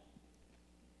drunk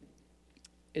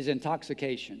is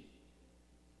intoxication.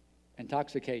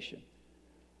 Intoxication.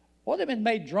 What they've been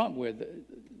made drunk with?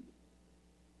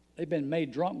 They've been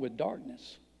made drunk with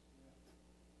darkness.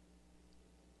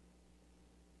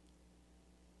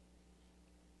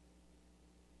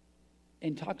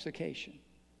 Intoxication.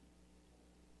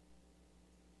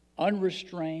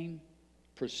 Unrestrained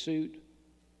pursuit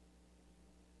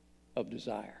of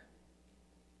desire.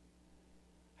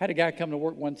 I had a guy come to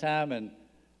work one time, and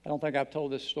I don't think I've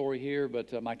told this story here,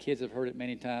 but my kids have heard it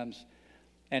many times.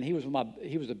 And he was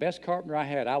the best carpenter I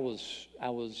had.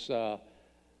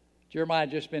 Jeremiah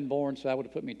had just been born, so that would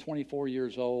have put me 24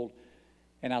 years old.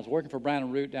 And I was working for Brown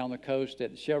and Root down the coast at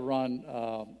the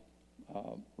Chevron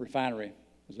refinery. It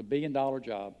was a $1 billion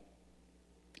job.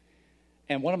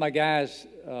 And one of my guys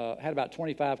had about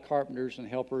 25 carpenters and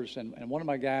helpers, and one of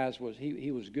my guys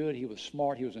he was good, he was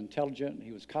smart, he was intelligent,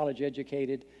 he was college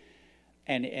educated,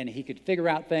 and he could figure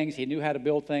out things. He knew how to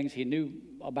build things. He knew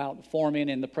about forming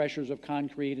and the pressures of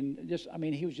concrete, and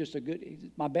he was just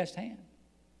my best hand.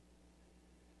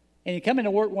 And he come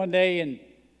into work one day, and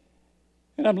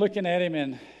I'm looking at him,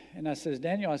 and I says,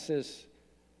 Daniel,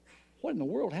 what in the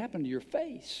world happened to your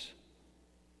face?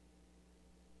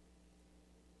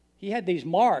 He had these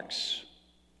marks,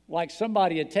 like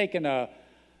somebody had taken a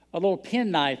little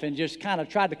penknife and just kind of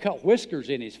tried to cut whiskers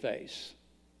in his face.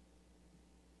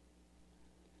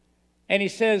 And he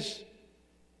says,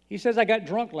 I got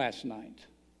drunk last night.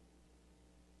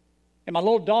 And my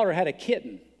little daughter had a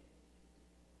kitten.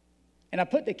 And I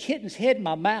put the kitten's head in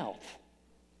my mouth.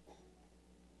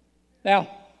 Now,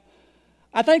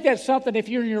 I think that's something, if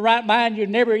you're in your right mind, you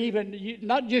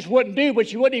not just wouldn't do,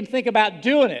 but you wouldn't even think about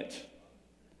doing it.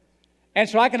 And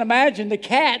so I can imagine the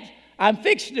cat, I'm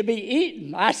fixing to be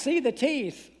eaten. I see the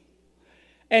teeth.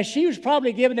 And she was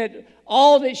probably giving it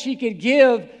all that she could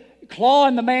give,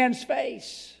 clawing the man's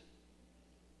face.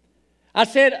 I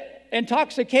said,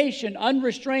 intoxication,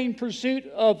 unrestrained pursuit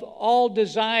of all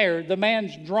desire. The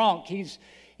man's drunk. He's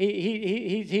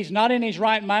not in his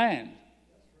right mind.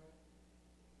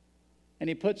 And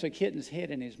he puts a kitten's head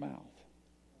in his mouth.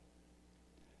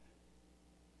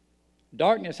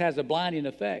 Darkness has a blinding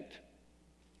effect.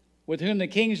 With whom the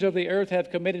kings of the earth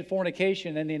have committed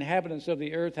fornication, and the inhabitants of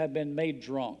the earth have been made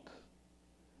drunk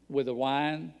with the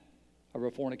wine of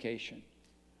her fornication.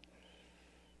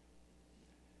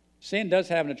 Sin does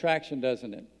have an attraction,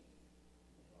 doesn't it?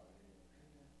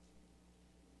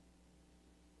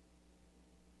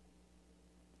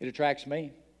 It attracts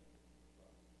me.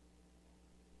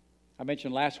 I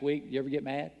mentioned last week, you ever get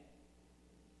mad?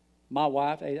 My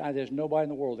wife, there's nobody in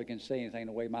the world that can say anything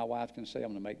the way my wife can say, I'm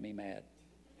going to make me mad.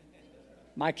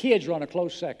 My kids run a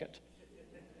close second.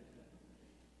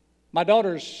 My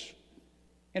daughter's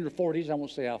in her 40s. I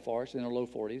won't say how far. She's in her low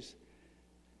 40s.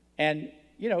 And,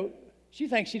 she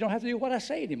thinks she don't have to do what I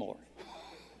say anymore.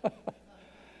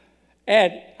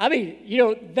 And,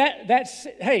 that's,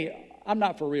 hey, I'm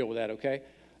not for real with that, okay?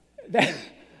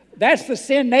 That's the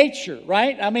sin nature,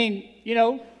 right?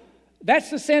 That's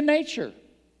the sin nature.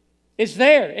 It's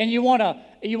there, and you want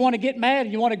to get mad,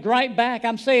 and you want to gripe back.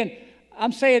 I'm saying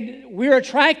we're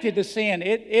attracted to sin.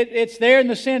 It's there in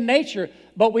the sin nature,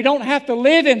 but we don't have to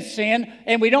live in sin,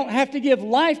 and we don't have to give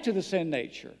life to the sin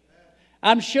nature.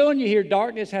 I'm showing you here,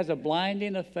 darkness has a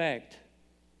blinding effect.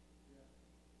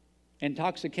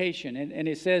 Intoxication, and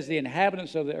it says the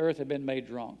inhabitants of the earth have been made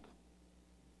drunk.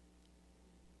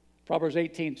 Proverbs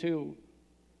 18:2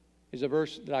 is a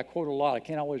verse that I quote a lot. I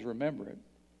can't always remember it.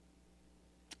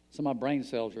 Some of my brain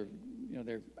cells are,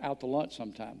 they're out to lunch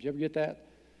sometimes. You ever get that?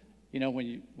 When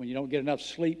you don't get enough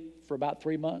sleep for about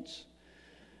 3 months.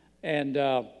 And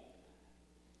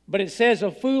but it says,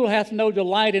 a fool hath no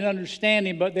delight in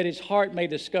understanding, but that his heart may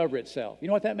discover itself. You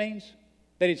know what that means?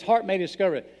 That his heart may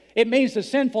discover it. It means the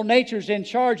sinful nature's in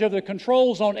charge of the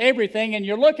controls on everything, and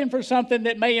you're looking for something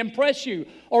that may impress you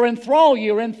or enthrall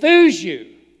you or enthuse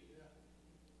you.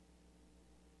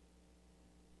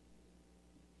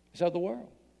 It's of the world.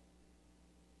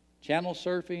 Channel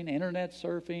surfing, internet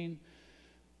surfing.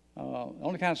 The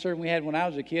only kind of surfing we had when I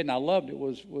was a kid, and I loved it,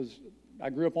 was I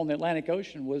grew up on the Atlantic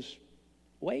Ocean, was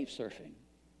wave surfing.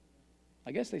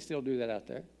 I guess they still do that out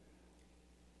there.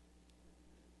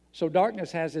 So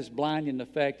darkness has this blinding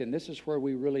effect, and this is where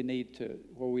we really need to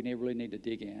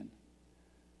dig in.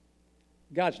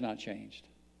 God's not changed.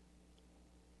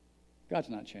 God's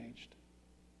not changed.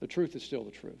 The truth is still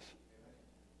the truth.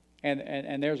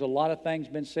 And there's a lot of things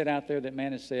been said out there that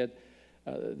man has said.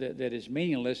 that is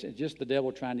meaningless. It's just the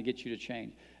devil trying to get you to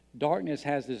change. Darkness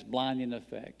has this blinding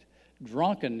effect.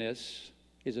 Drunkenness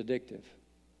is addictive.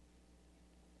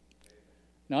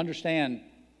 Now understand,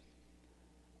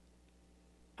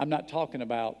 I'm not talking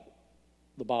about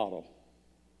the bottle,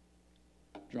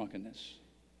 drunkenness.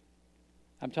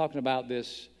 I'm talking about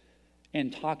this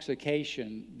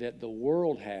intoxication that the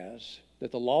world has,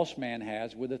 that the lost man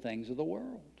has with the things of the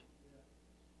world.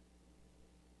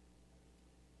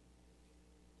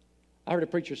 I heard a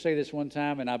preacher say this one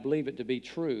time, and I believe it to be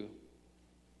true.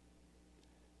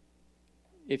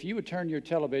 If you would turn your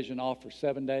television off for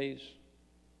 7 days,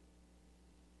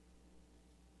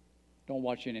 don't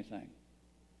watch anything.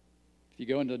 If you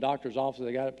go into the doctor's office,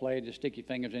 they got it played, just stick your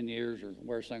fingers in your ears or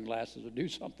wear sunglasses or do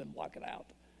something, block it out.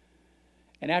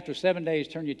 And after 7 days,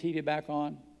 turn your TV back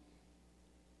on,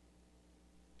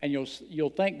 and you'll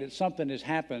think that something has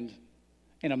happened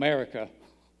in America,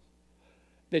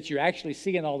 that you're actually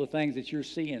seeing all the things that you're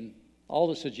seeing, all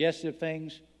the suggestive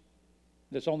things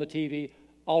that's on the TV,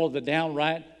 all of the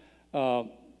downright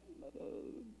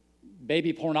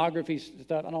baby pornography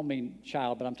stuff. I don't mean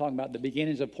child, but I'm talking about the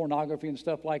beginnings of pornography and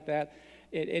stuff like that.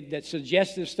 That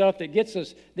suggestive stuff that gets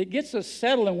us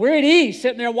settled, and we're at ease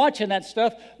sitting there watching that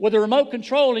stuff with a remote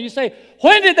control, and you say,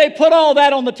 when did they put all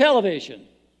that on the television?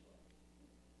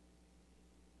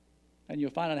 And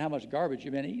you'll find out how much garbage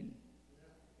you've been eating.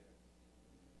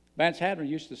 Vance Havner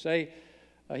used to say,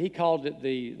 he called it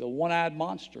the one-eyed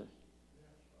monster.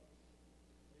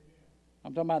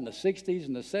 I'm talking about in the 60s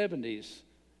and the 70s,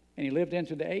 and he lived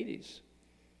into the 80s.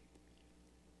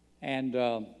 And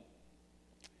the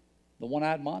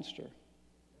one-eyed monster.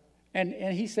 And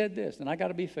he said this, and I got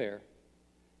to be fair.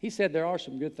 He said there are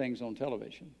some good things on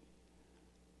television.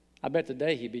 I bet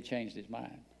today he'd be changed his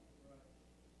mind.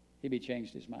 He'd be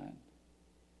changed his mind.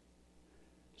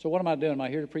 So what am I doing? Am I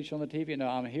here to preach on the TV? No,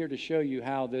 I'm here to show you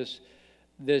how this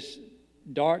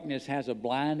darkness has a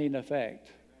blinding effect.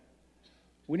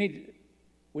 We need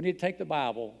to take the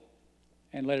Bible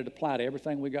and let it apply to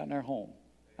everything we got in our home.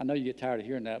 I know you get tired of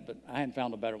hearing that, but I hadn't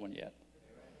found a better one yet.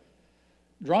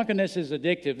 Drunkenness is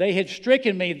addictive. They had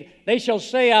stricken me. They shall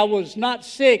say I was not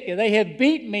sick. They have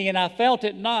beaten me, and I felt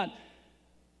it not.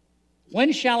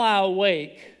 When shall I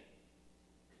awake?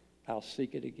 I'll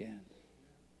seek it again.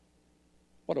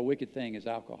 What a wicked thing is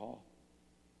alcohol.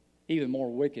 Even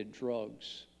more wicked,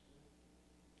 drugs.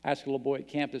 I asked a little boy at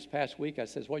camp this past week, I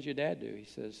says, what'd your dad do?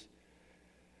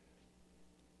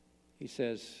 He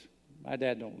says, my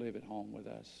dad don't live at home with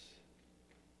us.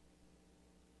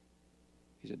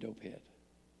 He's a dope head.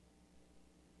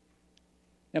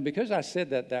 Now, because I said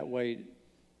that way,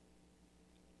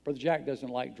 Brother Jack doesn't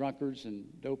like drunkards and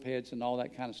dope heads and all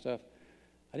that kind of stuff.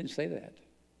 I didn't say that.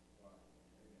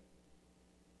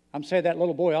 I'm saying that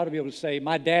little boy ought to be able to say,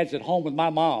 my dad's at home with my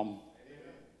mom.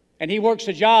 And he works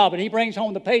a job, and he brings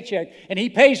home the paycheck, and he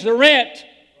pays the rent,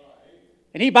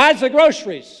 and he buys the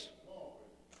groceries.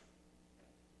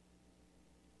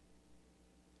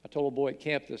 I told a boy at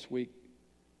camp this week,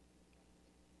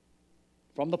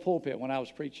 from the pulpit when I was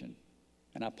preaching,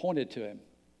 and I pointed to him,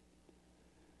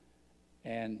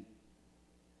 and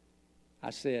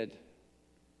I said,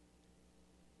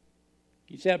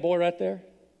 you see that boy right there?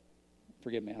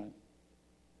 Forgive me, honey.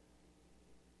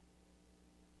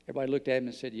 Everybody looked at him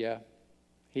and said, yeah.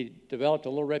 He developed a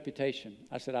little reputation.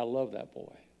 I said, I love that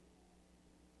boy.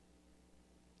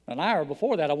 An hour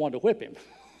before that, I wanted to whip him.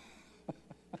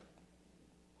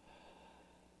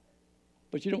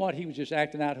 But you know what? He was just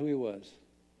acting out who he was.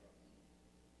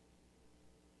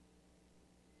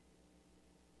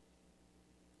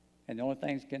 And the only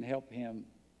thing that can help him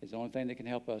is the only thing that can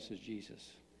help us is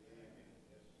Jesus.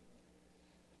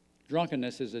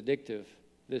 Drunkenness is addictive.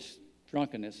 This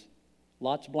drunkenness,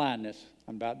 lots of blindness.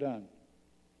 I'm about done.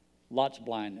 Lots of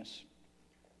blindness.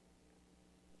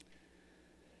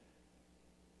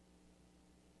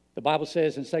 The Bible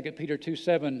says in 2 Peter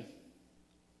 2:7,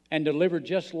 and delivered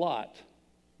just Lot,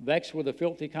 vexed with the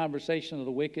filthy conversation of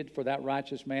the wicked, for that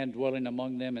righteous man dwelling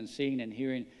among them and seeing and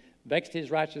hearing, vexed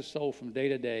his righteous soul from day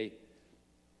to day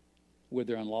with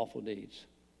their unlawful deeds.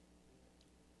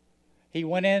 He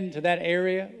went into that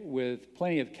area with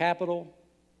plenty of capital,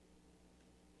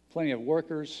 plenty of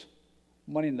workers,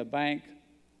 money in the bank,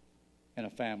 and a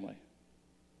family.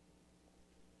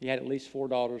 He had at least 4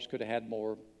 daughters, could have had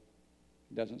more.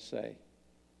 It doesn't say.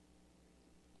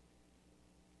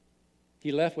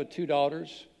 He left with 2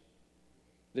 daughters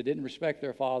that didn't respect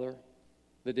their father,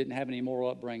 that didn't have any moral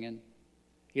upbringing.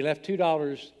 He left 2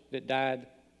 daughters that died,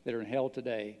 that are in hell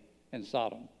today in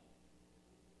Sodom.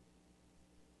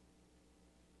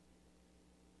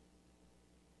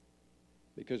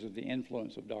 Because of the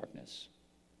influence of darkness.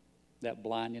 that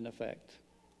blinding effect,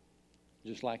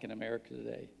 just like in America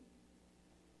today.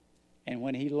 And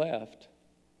when he left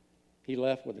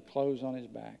with the clothes on his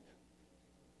back.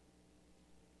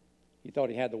 He thought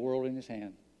he had the world in his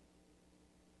hand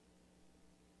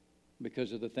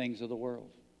because of the things of the world.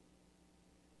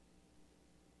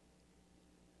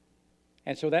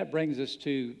 And so that brings us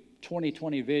to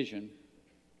 2020 vision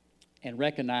and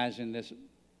recognizing this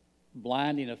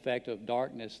blinding effect of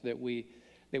darkness that we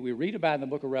read about in the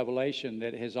book of Revelation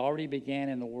that has already began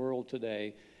in the world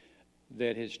today,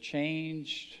 that has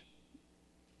changed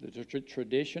the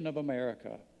tradition of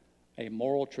America, a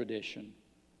moral tradition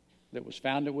that was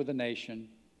founded with a nation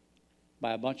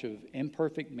by a bunch of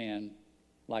imperfect men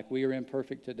like we are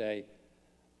imperfect today,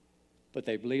 but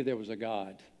they believed there was a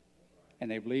God, and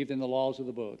they believed in the laws of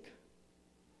the book,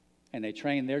 and they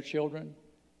trained their children,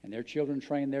 and their children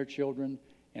trained their children,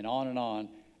 and on,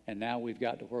 and now we've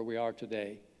got to where we are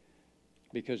today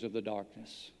because of the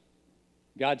darkness.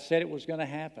 God said it was going to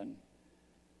happen.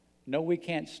 No, we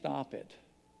can't stop it,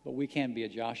 but we can be a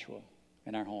Joshua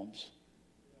in our homes.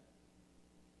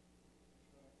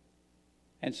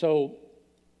 And so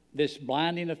this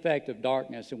blinding effect of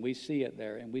darkness, and we see it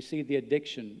there, and we see the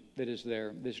addiction that is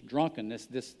there, this drunkenness,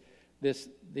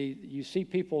 you see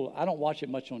people. I don't watch it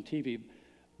much on TV,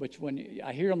 but when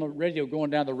I hear on the radio going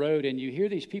down the road and you hear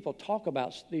these people talk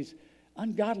about these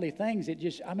ungodly things,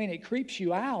 it creeps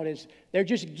you out. They're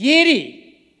just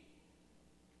giddy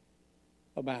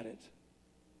about it.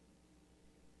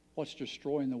 What's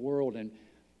destroying the world and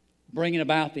bringing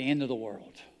about the end of the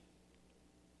world.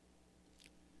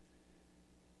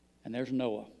 And there's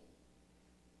Noah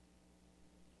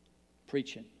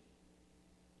preaching,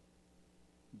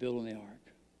 building the ark.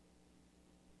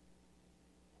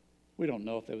 We don't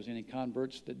know if there was any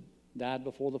converts that died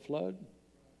before the flood.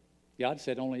 God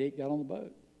said only 8 got on the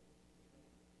boat.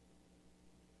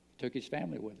 Took his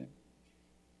family with him.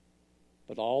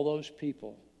 But all those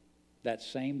people, that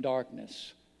same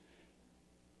darkness,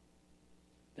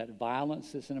 that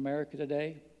violence that's in America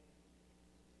today,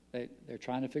 they're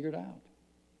trying to figure it out.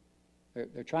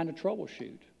 They're trying to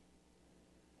troubleshoot.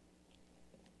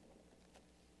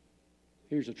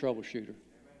 Here's a troubleshooter.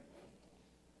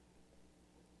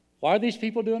 Why are these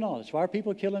people doing all this? Why are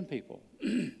people killing people?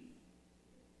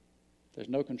 There's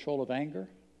no control of anger,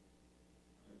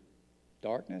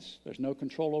 darkness. There's no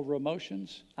control over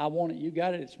emotions. I want it, you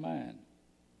got it, it's mine.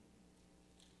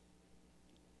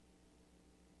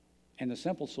 And the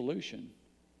simple solution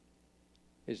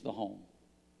is the home,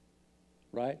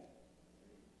 right?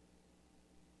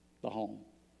 The home.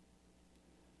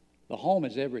 The home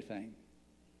is everything.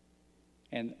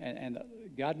 And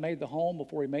God made the home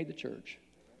before he made the church.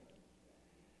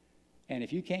 And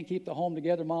if you can't keep the home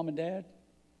together, Mom and Dad,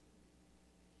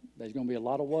 there's going to be a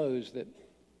lot of woes that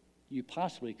you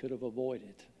possibly could have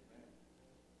avoided.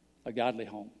 A godly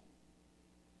home.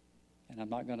 And I'm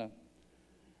not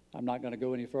going to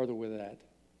go any further with that.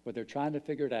 But they're trying to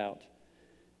figure it out,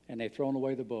 and they've thrown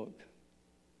away the book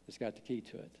that's got the key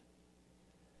to it.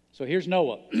 So here's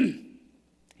Noah.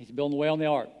 He's building away on the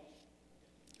ark.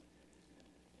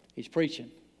 He's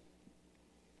preaching.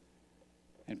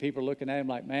 And people are looking at him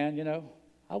like, man,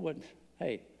 I wouldn't.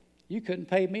 Hey, you couldn't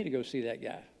pay me to go see that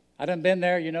guy. I done been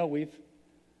there.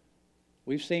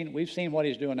 We've seen what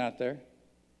he's doing out there.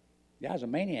 The guy's a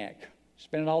maniac,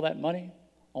 spending all that money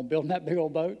on building that big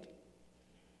old boat.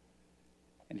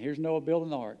 And here's Noah building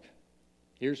the ark.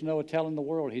 Here's Noah telling the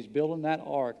world he's building that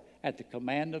ark at the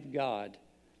command of God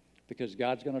because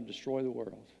God's going to destroy the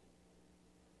world.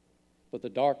 But the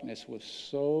darkness was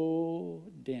so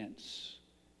dense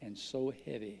and so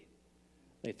heavy,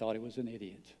 they thought he was an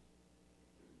idiot.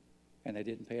 And they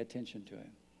didn't pay attention to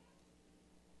him.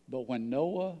 But when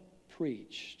Noah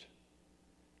preached,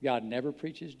 God never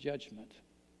preaches judgment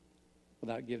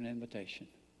without giving an invitation.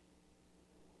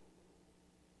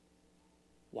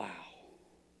 Wow.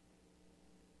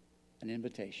 An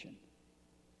invitation.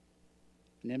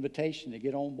 An invitation to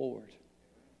get on board.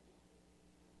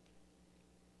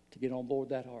 To get on board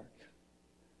that ark.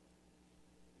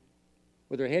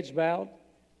 With our heads bowed,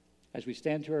 as we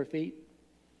stand to our feet,